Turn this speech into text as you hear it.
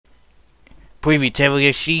Preview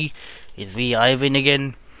Terrorishi is re-Ivan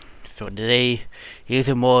again. So today, here's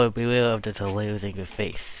a more beware of this hilarious in your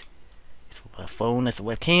face. So my phone as a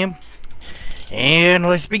webcam. And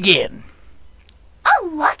let's begin. Oh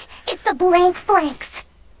look, it's the blank flanks.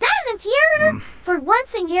 Diamond Tiara, for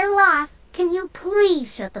once in your life, can you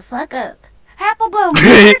please shut the fuck up? Applebloom,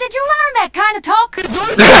 where did you learn that kind of talk?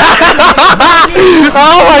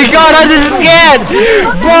 Oh my god, I'm just scared!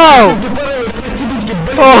 Whoa!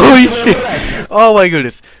 Holy shit! Oh my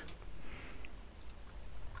goodness.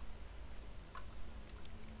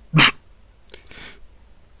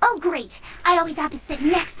 Oh great, I always have to sit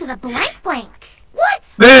next to the blank flank. What?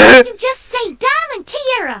 Did you just say Diamond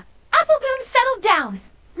Tiara? Applebloom, settle down.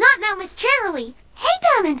 Not now, Miss Cheerilee. Hey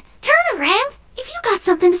Diamond, turn around. If you got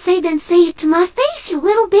something to say, then say it to my face, you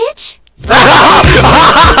little bitch. Oh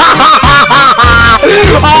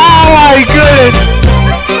my goodness!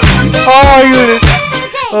 Oh my goodness!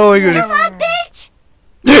 Oh my goodness! Bitch.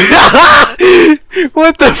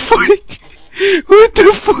 What the fuck? What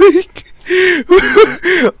the fuck?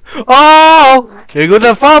 Oh! Here goes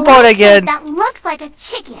the phone boat again! That looks like a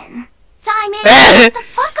chicken. Diamond, shut the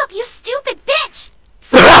fuck up, you stupid bitch!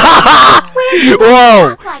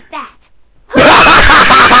 Whoa! Talk like that.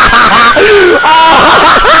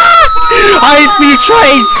 High-speed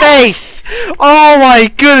train face! Oh my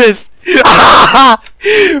goodness!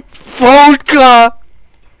 Vodka!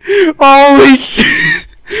 Holy shit!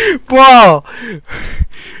 Bro!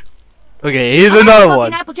 Okay, here's another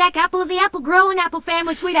one. Applejack, apple of the apple growing, apple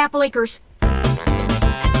family, sweet apple acres.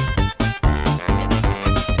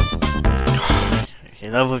 Okay,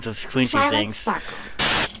 that was the squinchy things. Sparkle.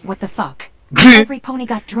 What the fuck? Every pony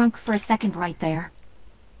got drunk for a second right there.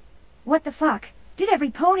 What the fuck? Did every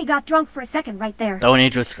pony got drunk for a second right there? Don't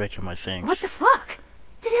interest in my things. What the fuck?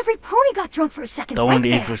 Did every pony got drunk for a second right Don't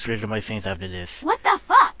there? interest in my things after this. What the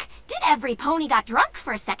fuck? Did every pony got drunk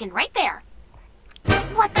for a second right there?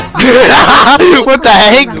 What the fuck? What the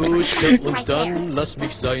heck? Right there. What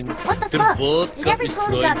the fuck? Did every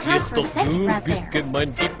pony got drunk for a second right there?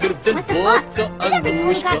 What the fuck? Did every pony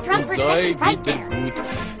got drunk for a second right there?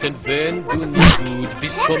 What the fuck?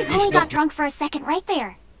 Did every pony got drunk for a second right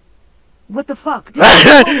there? What the fuck? Did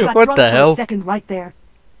every pony got What drunk the for hell? a second right there?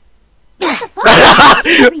 What the fuck?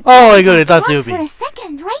 Oh my goodness, that's drunk for stupid. a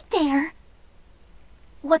second right there.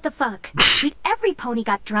 What the fuck? Did every pony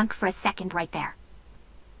got drunk for a second right there?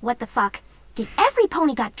 What the fuck? Did every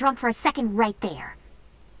pony got drunk for a second right there?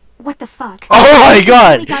 What the fuck? Oh my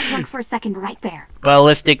god! Every got drunk for a second right there.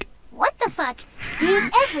 Ballistic. What the fuck?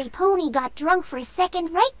 Did every pony got drunk for a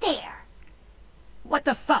second right there? What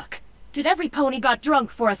the fuck? Did every pony got drunk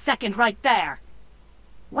for a second right there?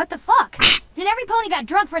 What the fuck? Did every pony got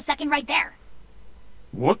drunk for a second right there?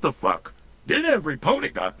 What the fuck? Did every pony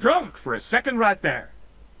got drunk for a second right there?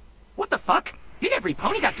 What the fuck? Did every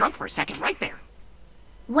pony got drunk for a second right there?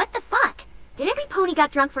 What the fuck? Did every pony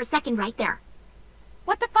got drunk for a second right there?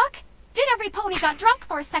 What the fuck? Did every pony got drunk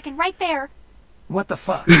for a second right there? What the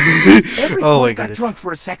fuck? Every Oh my pony got goodness. drunk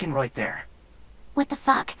for a second right there. What the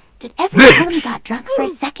fuck? Did every pony got drunk for a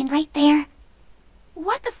second right there?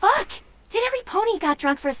 What the fuck? Did every pony got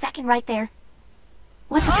drunk for a second right there?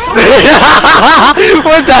 What the fuck?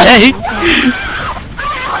 What the heck? Did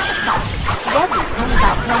every pony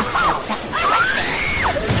got drunk for a second right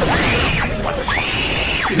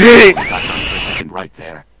Second right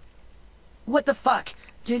there. What the fuck?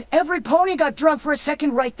 Did every pony got drunk for a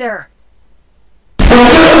second right there? Oh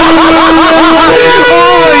my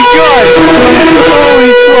god!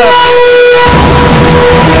 Holy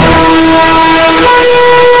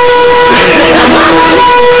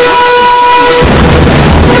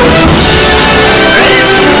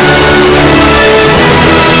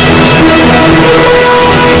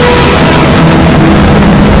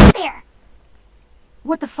there?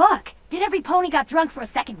 What the fuck? Did every pony got drunk for a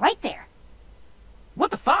second right there?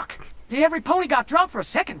 What the fuck? Did every pony got drunk for a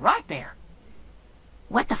second right there?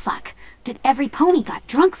 What the fuck? Did every pony got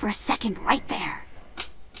drunk for a second right there?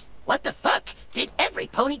 What the fuck? Did every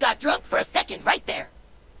pony got drunk for a second right there?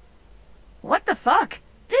 What the fuck?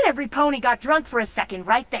 Did every pony got drunk for a second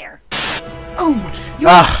right there? Oh, you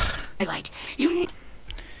highlight. You need.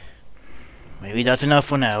 Maybe that's enough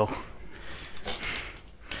for now.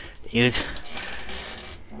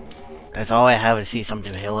 That's all I have to see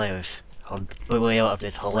something hilarious. I'll way out of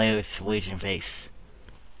this hilarious situation face.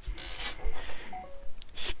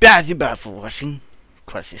 Spasiba for watching.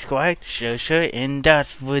 Classic Squad, sure, and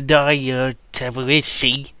that's for the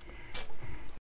Terrorishi.